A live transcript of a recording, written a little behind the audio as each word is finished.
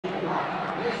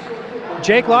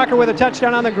Jake Locker with a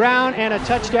touchdown on the ground and a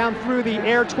touchdown through the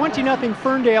air. 20-0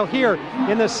 Ferndale here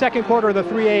in the second quarter of the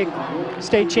 3A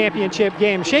state championship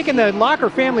game. Shaking the Locker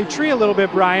family tree a little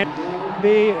bit, Brian.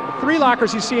 The three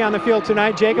Lockers you see on the field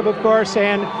tonight, Jacob, of course,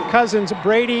 and cousins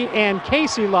Brady and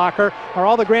Casey Locker, are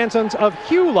all the grandsons of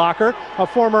Hugh Locker, a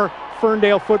former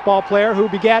Ferndale football player who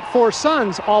begat 4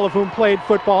 sons, all of whom played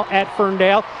football at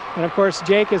Ferndale. And of course,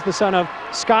 Jake is the son of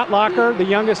Scott Locker, the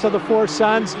youngest of the 4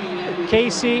 sons.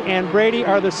 Casey and Brady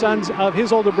are the sons of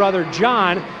his older brother,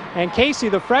 John. And Casey,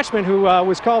 the freshman who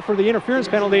was called for the interference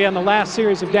penalty on the last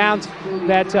series of downs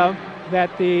that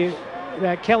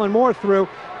Kellen Moore threw,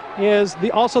 is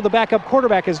also the backup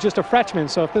quarterback, is just a freshman.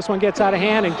 So if this one gets out of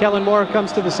hand and Kellen Moore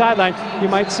comes to the sideline, you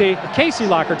might see Casey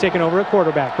Locker taking over at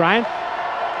quarterback. Brian?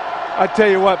 I tell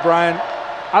you what, Brian,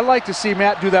 I'd like to see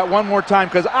Matt do that one more time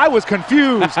because I was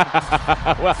confused.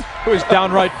 Well, it was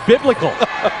downright biblical.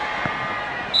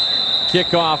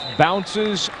 Kickoff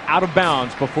bounces out of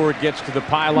bounds before it gets to the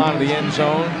pylon of the end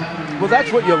zone. Well,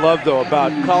 that's what you love, though,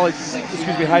 about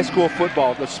high school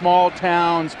football. The small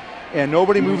towns, and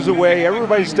nobody moves away.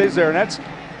 Everybody stays there, and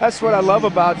that's what I love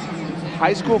about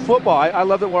high school football. I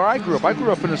love it where I grew up. I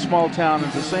grew up in a small town.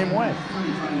 It's the same way.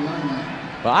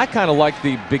 Well, I kind of like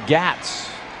the begats.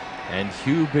 And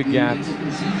Hugh begat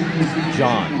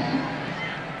John,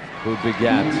 who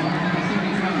begat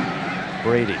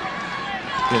Brady.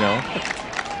 You know,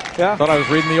 yeah. Thought I was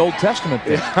reading the Old Testament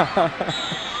there. Yeah.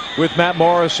 With Matt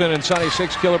Morrison and Sonny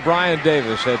Six Killer Brian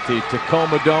Davis at the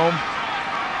Tacoma Dome.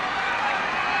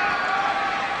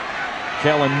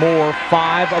 Kellen Moore,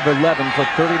 5 of 11 for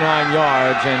 39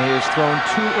 yards, and he has thrown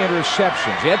 2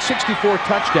 interceptions. He had 64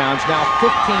 touchdowns, now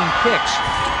 15 picks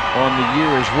on the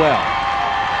year as well.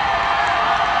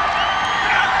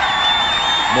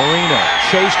 Marino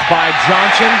chased by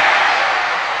Johnson.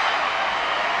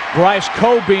 Bryce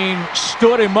Cobean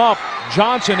stood him up.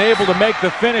 Johnson able to make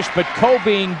the finish, but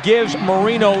Cobean gives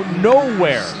Marino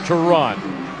nowhere to run.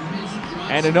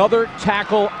 And another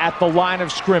tackle at the line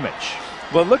of scrimmage.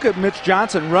 Well, look at Mitch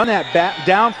Johnson run that back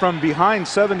down from behind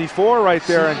 74 right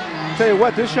there. And I'll tell you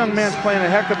what, this young man's playing a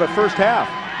heck of a first half.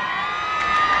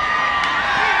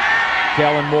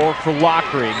 Kellen Moore for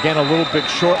Lockery. Again, a little bit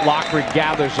short. Lockery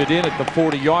gathers it in at the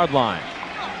 40-yard line.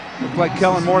 Looked like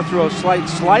Kellen Moore threw a slight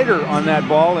slider on that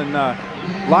ball, and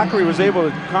Lockery was able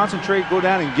to concentrate, go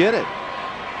down, and get it.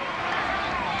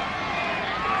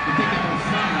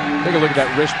 Take a look at that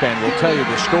wristband. We'll tell you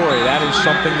the story. That is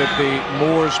something that the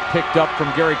Moores picked up from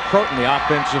Gary Croton, the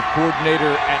offensive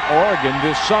coordinator at Oregon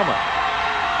this summer.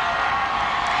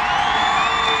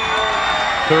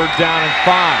 3rd down and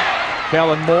 5.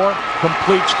 Kellen Moore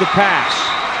completes the pass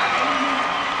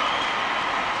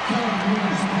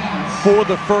for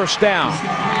the first down.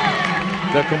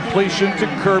 The completion to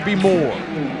Kirby Moore,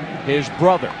 his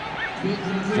brother,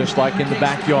 just like in the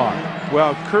backyard.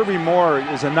 Well, Kirby Moore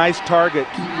is a nice target,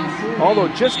 although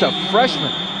just a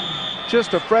freshman.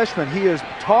 Just a freshman. He is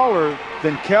taller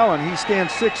than Kellen. He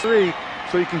stands 6'3",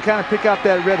 so you can kind of pick out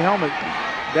that red helmet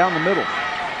down the middle.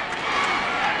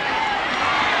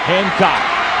 Hancock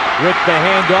with the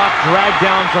handoff, dragged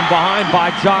down from behind by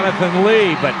Jonathan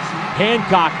Lee, but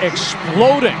Hancock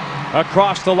exploding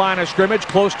across the line of scrimmage,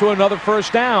 close to another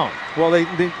first down. Well,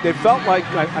 they felt like,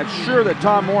 I'm sure that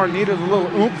Tom Moore needed a little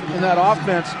oomph in that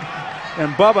offense,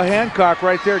 and Bubba Hancock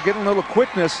right there getting a little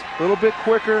quickness, a little bit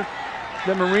quicker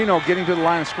than Marino getting to the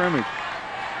line of scrimmage.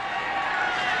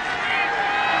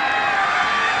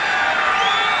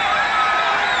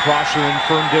 Crosser in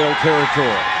Ferndale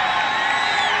territory.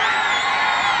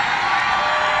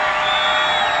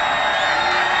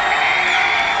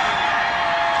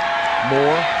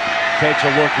 Moore takes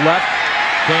a look left,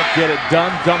 can't get it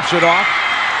done, dumps it off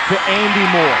to Andy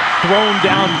Moore, thrown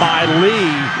down by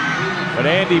Lee, but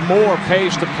Andy Moore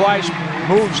pays the price,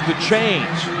 moves the chains.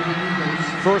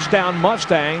 First down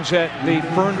Mustangs at the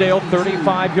Ferndale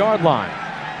 35-yard line.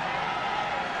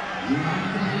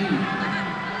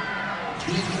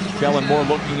 Kellen Moore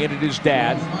looking in at his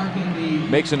dad,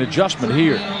 makes an adjustment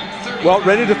here. Well,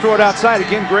 ready to throw it outside.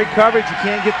 Again, great coverage. You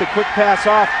can't get the quick pass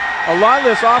off. A lot of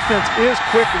this offense is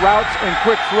quick routes and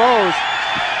quick throws,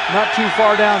 not too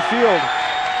far downfield.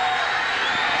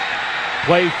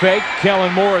 Play fake.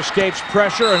 Kellen Moore escapes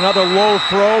pressure. Another low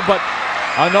throw, but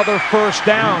another first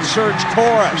down. Serge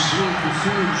Torres.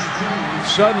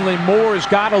 Suddenly, Moore has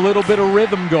got a little bit of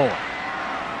rhythm going.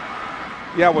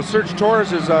 Yeah, well, Serge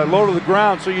Torres is low to the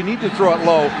ground, so you need to throw it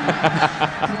low.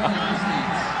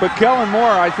 But Kellen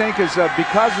Moore, I think, is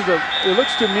because of it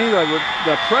looks to me like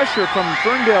the pressure from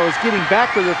Ferndale is getting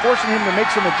back to, they're forcing him to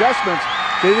make some adjustments.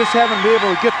 They just haven't been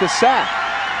able to get the sack.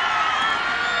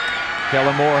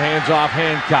 Kellen Moore hands off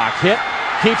Hancock. Hit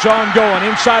keeps on going.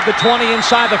 Inside the 20,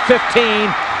 inside the 15.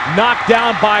 Knocked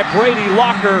down by Brady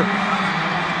Locker.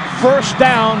 First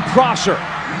down, Prosser.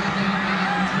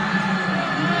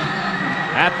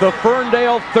 At the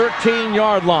Ferndale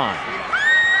 13-yard line.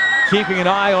 Keeping an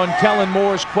eye on Kellen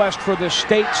Moore's quest for the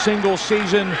state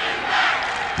single-season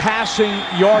passing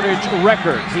yardage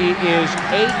record. He is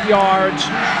 8 yards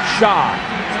shy.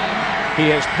 He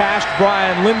has passed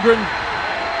Brian Lindgren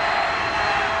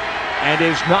and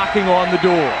is knocking on the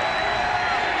door.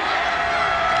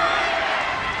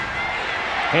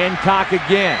 Hancock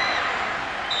again.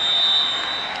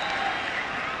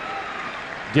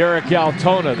 Derek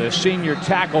Altona, the senior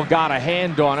tackle, got a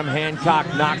hand on him. Hancock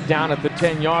knocked down at the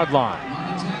 10-yard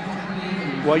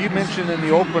line. Well, you mentioned in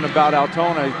the open about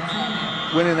Altona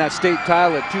winning that state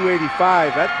title at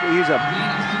 285. He's a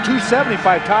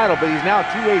 275 title, but he's now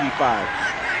 285.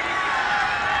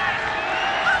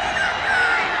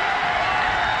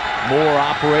 Moore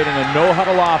operating a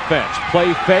no-huddle offense.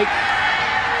 Play fake.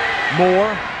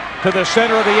 Moore to the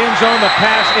center of the end zone. The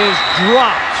pass is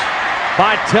dropped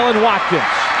by Tillin Watkins.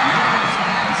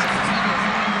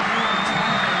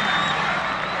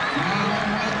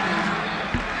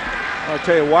 I'll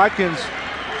tell you, Watkins,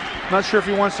 not sure if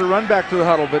he wants to run back to the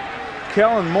huddle, but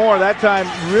Kellen Moore that time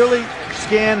really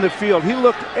scanned the field. He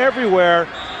looked everywhere.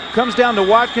 Comes down to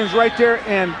Watkins right there,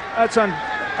 and that's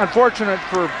unfortunate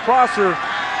for Prosser.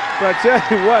 But I tell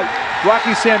you what,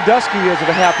 Rocky Sandusky is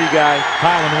a happy guy.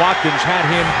 Kylan Watkins had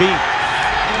him beat.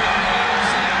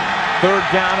 3rd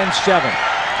down and 7.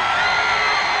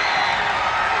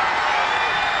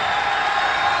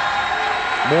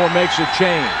 Moore makes a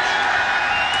change.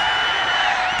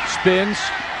 Spins.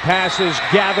 Passes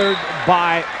gathered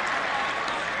by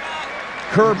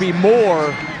Kirby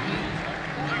Moore.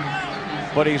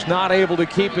 But he's not able to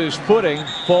keep his footing.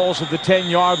 Falls at the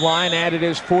 10-yard line, and it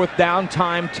is 4th down,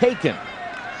 time taken.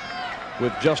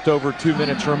 With just over 2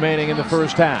 minutes remaining in the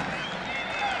first half.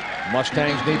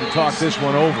 Mustangs need to talk this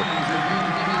one over.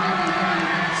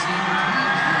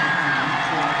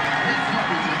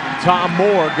 Tom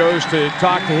Moore goes to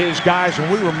talk to his guys,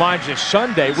 and we remind you,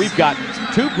 Sunday we've got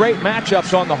 2 great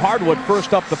matchups on the hardwood.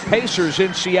 First up, the Pacers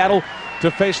in Seattle to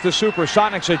face the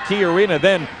Supersonics at Key Arena.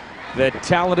 Then the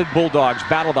talented Bulldogs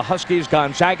battle the Huskies.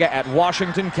 Gonzaga at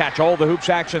Washington. Catch all the hoops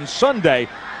action Sunday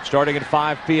starting at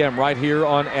 5 p.m. right here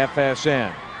on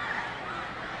FSN.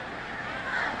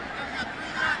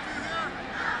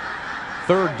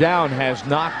 3rd down has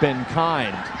not been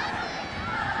kind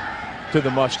to the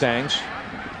Mustangs.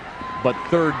 But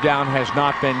 3rd down has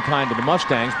not been kind to the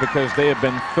Mustangs because they have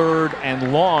been 3rd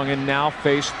and long and now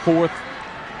face 4th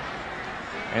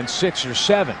and 6 or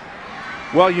 7.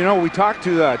 Well, you know, we talked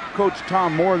to Coach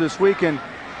Tom Moore this week, and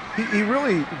he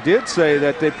really did say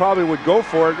that they probably would go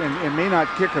for it and may not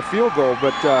kick a field goal.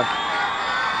 But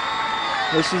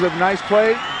this is a nice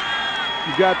play.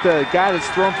 You've got the guy that's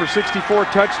thrown for 64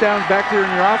 touchdowns back there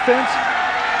in your offense.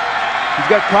 He's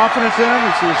got confidence in him.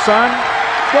 It's your son.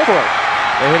 Go for it.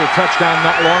 They hit a touchdown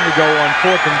not long ago on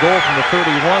 4th and goal from the 31.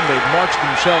 They've marched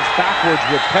themselves backwards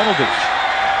with penalties.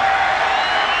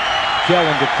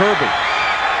 Kellen to Kirby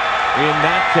in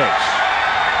that case.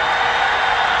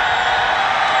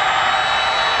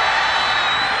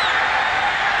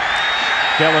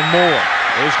 Kellen Moore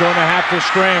is going to have to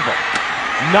scramble.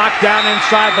 Knocked down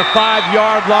inside the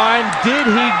 5-yard line. Did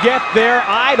he get there?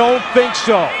 I don't think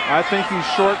so. I think he's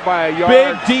short by a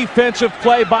yard. Big defensive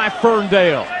play by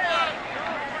Ferndale.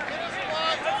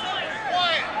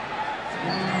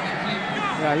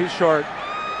 Yeah, he's short.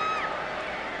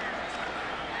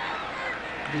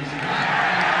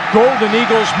 Golden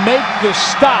Eagles make the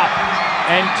stop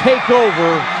and take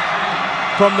over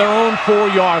from their own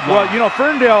 4-yard line. Well, you know,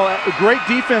 Ferndale, a great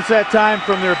defense that time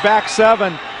from their back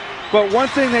 7. But one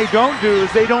thing they don't do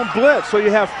is they don't blitz. So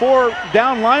you have 4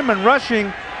 down linemen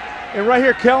rushing. And right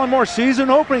here, Kellen Moore sees an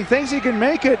opening, thinks he can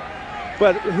make it.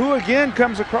 But who again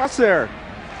comes across there?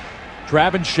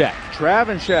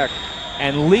 Travenshek.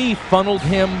 And Lee funneled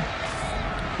him.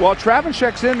 Well,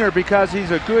 Travenshek's in there because he's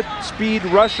a good speed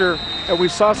rusher, and we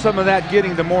saw some of that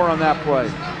getting to Moore on that play.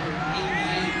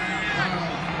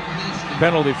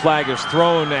 Penalty flag is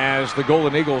thrown as the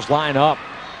Golden Eagles line up.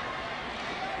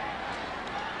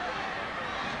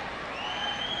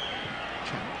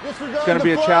 It's going to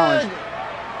be a challenge.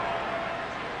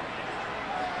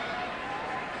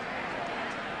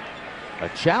 A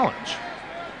challenge?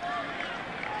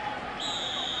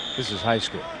 This is high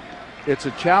school. It's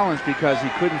a challenge because he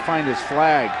couldn't find his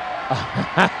flag. Oh,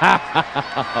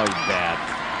 he's bad.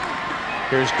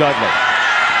 Here's Dudley.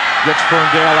 Gets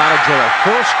Ferndale out of jail.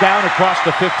 First down across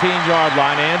the 15-yard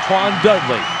line. Antoine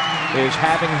Dudley is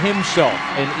having himself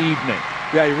an evening.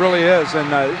 Yeah, he really is. And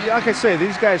like I say,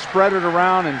 these guys spread it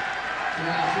around, and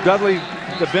Dudley,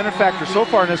 the benefactor so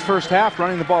far in this first half,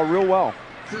 running the ball real well.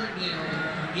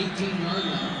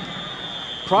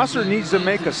 Prosser needs to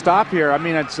make a stop here. I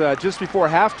mean, it's just before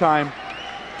halftime.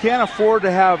 Can't afford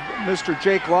to have Mr.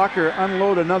 Jake Locker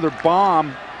unload another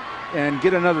bomb and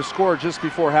get another score just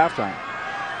before halftime.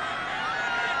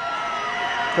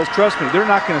 Because trust me, they're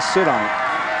not going to sit on it.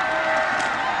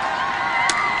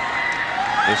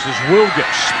 This is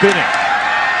Wilgus spinning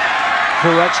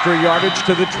for extra yardage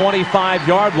to the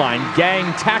 25-yard line.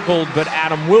 Gang tackled, but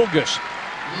Adam Wilgus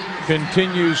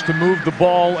continues to move the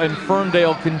ball, and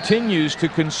Ferndale continues to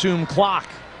consume clock.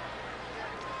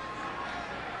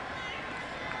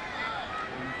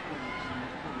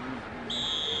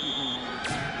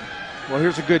 Well,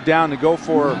 here's a good down to go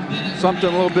for something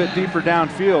a little bit deeper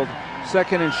downfield.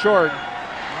 Second and short.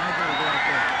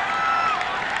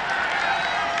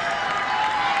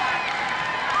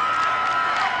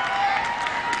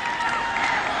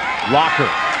 Locker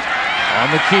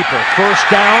on the keeper. First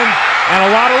down and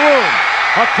a lot of room.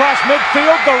 Across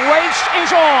midfield, the race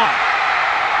is on.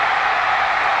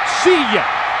 See ya.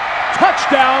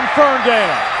 Touchdown,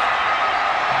 Ferndale.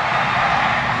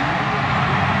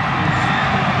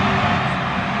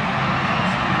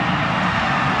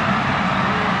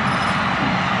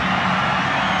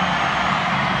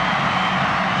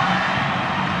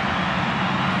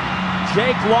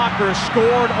 Jake Locker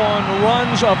scored on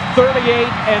runs of 38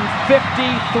 and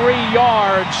 53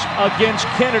 yards against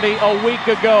Kennedy a week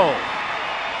ago.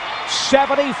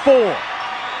 74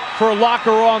 for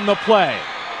Locker on the play.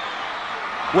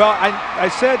 Well, I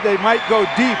said they might go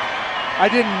deep. I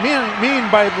didn't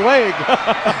mean by leg.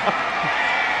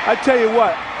 I tell you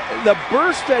what, the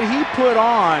burst that he put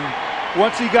on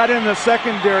once he got in the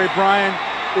secondary, Brian,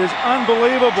 is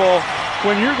unbelievable.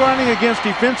 When you're running against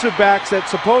defensive backs that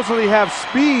supposedly have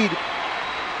speed,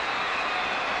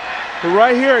 but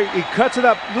right here he cuts it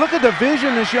up. Look at the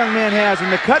vision this young man has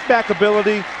and the cutback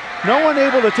ability. No one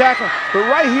able to tackle him. But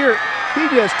right here, he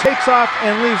just takes off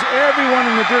and leaves everyone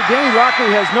in the dirt. Danny Locker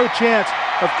has no chance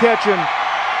of catching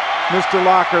Mr.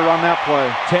 Locker on that play.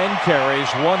 10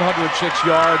 carries, 106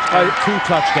 yards, and 2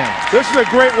 touchdowns. This is a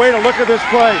great way to look at this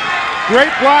play. Great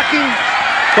blocking,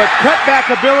 but cutback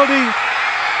ability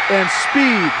and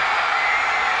speed.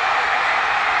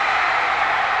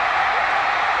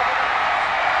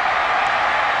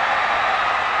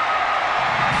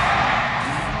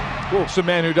 It's a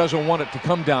man who doesn't want it to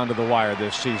come down to the wire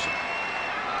this season.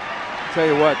 Tell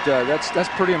you what, that's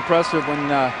pretty impressive when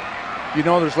you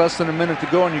know there's less than a minute to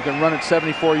go and you can run it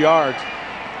 74 yards.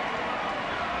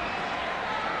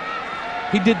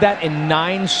 He did that in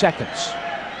 9 seconds.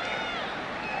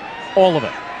 All of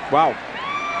it. Wow.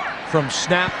 From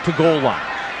snap to goal line.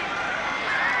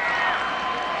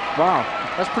 Wow,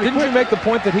 that's pretty Didn't quick. you make the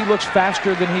point that he looks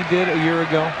faster than he did a year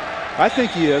ago? I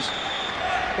think he is.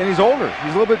 And he's older.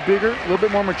 He's a little bit bigger, a little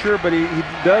bit more mature, but he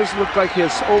does look like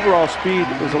his overall speed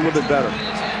is a little bit better.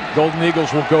 Golden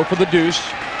Eagles will go for the deuce.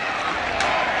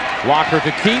 Locker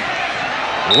to keep.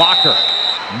 Locker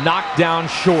knocked down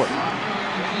short.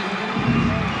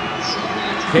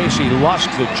 Casey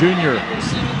Lusk, the junior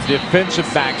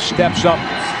defensive back, steps up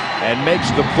and makes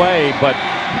the play, but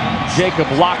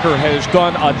Jacob Locker has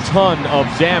done a ton of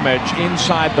damage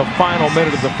inside the final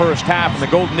minute of the first half, and the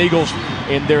Golden Eagles,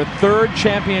 in their 3rd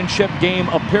championship game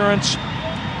appearance,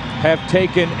 have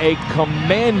taken a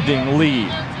commanding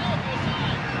lead.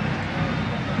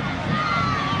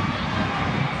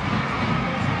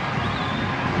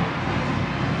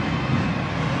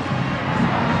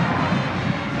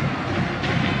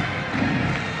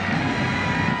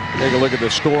 Take a look at the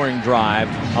scoring drive.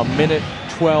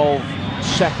 1:12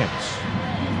 seconds.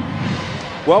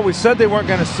 Well, we said they weren't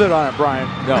going to sit on it, Brian.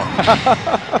 No.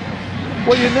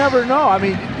 Well, you never know. I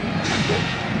mean,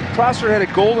 Prosser had a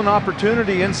golden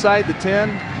opportunity inside the 10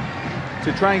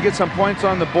 to try and get some points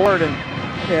on the board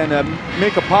and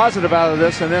make a positive out of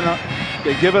this, and then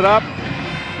they give it up.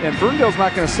 And Ferndale's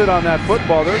not going to sit on that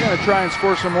football. They're going to try and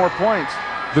score some more points.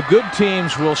 The good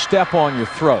teams will step on your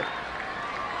throat.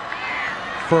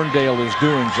 Ferndale is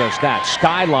doing just that.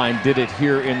 Skyline did it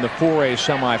here in the 4A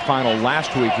semifinal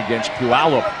last week against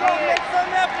Puyallup.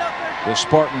 The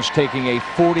Spartans taking a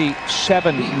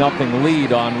 47-0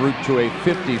 lead en route to a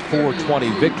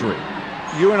 54-20 victory.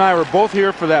 You and I were both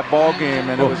here for that ball game,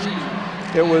 and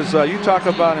it was you talk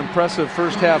about impressive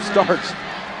first half starts.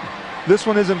 This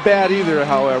one isn't bad either,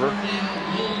 however.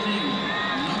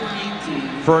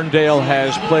 Ferndale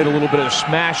has played a little bit of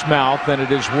smash mouth, and it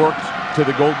has worked to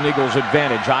the Golden Eagles'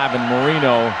 advantage. Ivan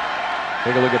Marino,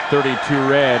 take a look at 32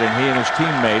 red, and he and his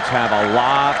teammates have a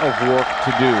lot of work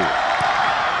to do.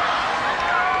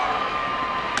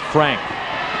 Frank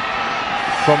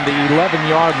from the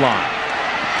 11-yard line.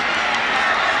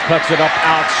 Cuts it up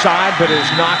outside, but is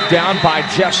knocked down by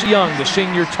Jesse Young, the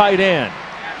senior tight end.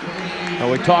 Now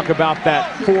we talk about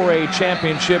that 4A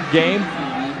championship game.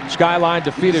 Skyline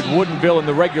defeated Woodinville in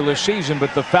the regular season,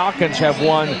 but the Falcons have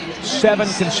won 7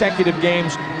 consecutive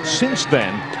games since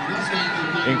then,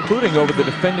 including over the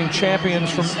defending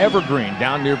champions from Evergreen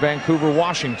down near Vancouver,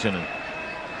 Washington.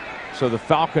 So the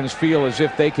Falcons feel as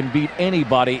if they can beat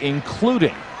anybody,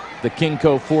 including the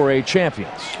Kingco 4A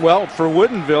champions. Well, for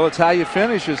Woodinville, it's how you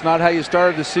finish. It's not how you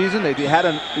started the season. They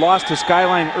hadn't lost to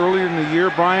Skyline earlier in the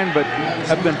year, Brian, but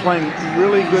have been playing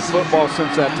really good football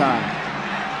since that time.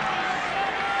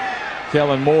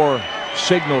 Kellen Moore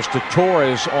signals to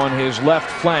Torres on his left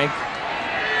flank.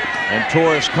 And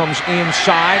Torres comes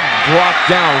inside, brought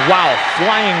down. Wow,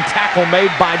 flying tackle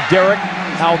made by Derek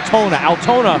Altona.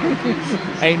 Altona,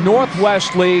 a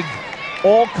Northwest League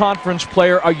all-conference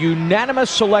player, a unanimous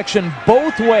selection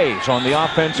both ways on the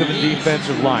offensive and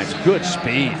defensive lines. Good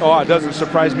speed. Oh, it doesn't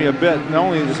surprise me a bit. Not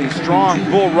only is he strong,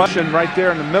 bull rushing right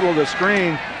there in the middle of the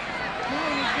screen.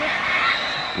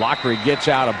 Lockery gets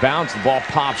out of bounds. The ball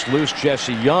pops loose.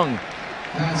 Jesse Young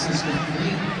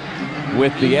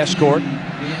with the escort.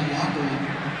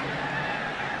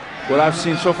 What I've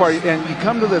seen so far, and you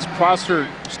come to this Prosser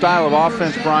style of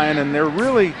offense, Brian, and they're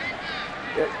really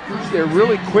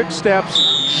quick steps,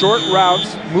 short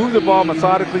routes, move the ball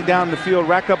methodically down the field,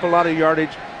 rack up a lot of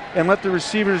yardage, and let the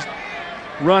receivers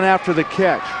run after the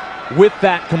catch. With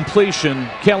that completion,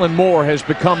 Kellen Moore has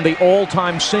become the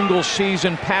all-time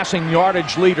single-season passing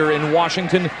yardage leader in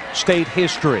Washington State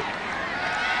history.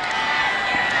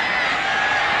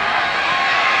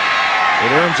 It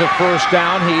earns a first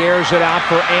down. He airs it out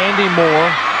for Andy Moore.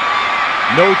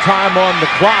 No time on the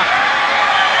clock.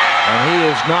 And he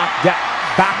is knocked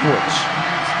backwards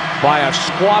by a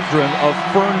squadron of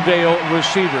Ferndale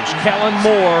receivers. Kellen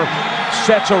Moore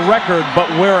sets a record, but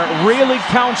where it really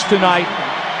counts tonight,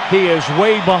 he is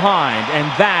way behind, and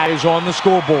that is on the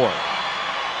scoreboard.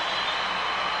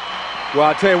 Well,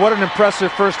 I'll tell you, what an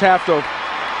impressive first half, though.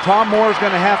 Tom Moore's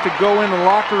going to have to go in the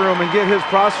locker room and get his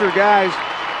Prosser guys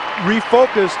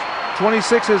refocused.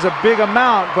 26 is a big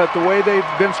amount, but the way they've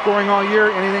been scoring all year,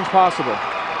 anything's possible.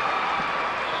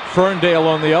 Ferndale,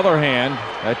 on the other hand,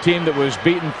 a team that was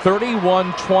beaten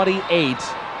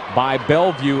 31-28 by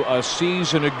Bellevue a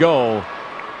season ago.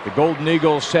 The Golden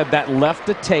Eagles said that left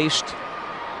a taste.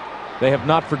 They have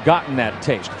not forgotten that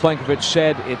taste. Plenkovich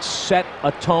said it set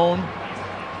a tone,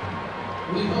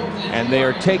 and they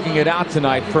are taking it out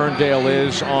tonight, Ferndale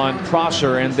is, on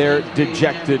Prosser and their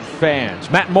dejected fans.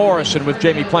 Matt Morrison with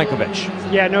Jamie Plenkovich.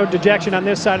 Yeah, no dejection on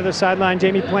this side of the sideline.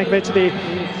 Jamie Plenkovich, the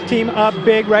team up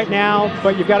big right now,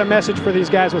 but you've got a message for these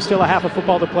guys with still a half of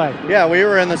football to play. Yeah, we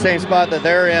were in the same spot that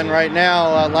they're in right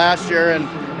now last year, and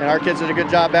our kids did a good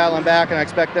job battling back, and I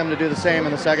expect them to do the same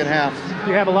in the second half.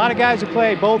 You have a lot of guys who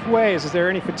play both ways. Is there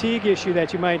any fatigue issue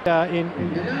that you might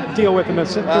deal with in the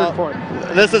third quarter?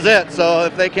 This is it. So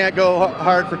if they can't go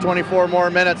hard for 24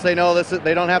 more minutes, they know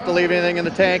they don't have to leave anything in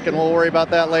the tank, and we'll worry about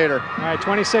that later. All right,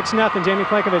 26-0. Jamie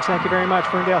Plenkovich, thank you very much,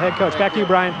 Ferndale head coach. Back to you,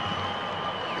 Brian.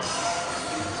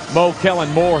 Mo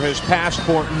Kellen Moore has passed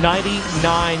for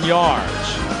 99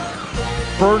 yards.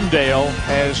 Ferndale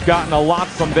has gotten a lot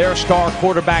from their star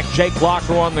quarterback Jake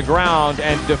Locker on the ground,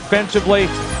 and defensively,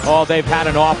 oh, they've had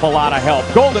an awful lot of help.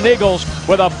 Golden Eagles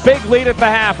with a big lead at the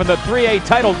half in the 3A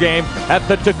title game at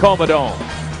the Tacoma Dome.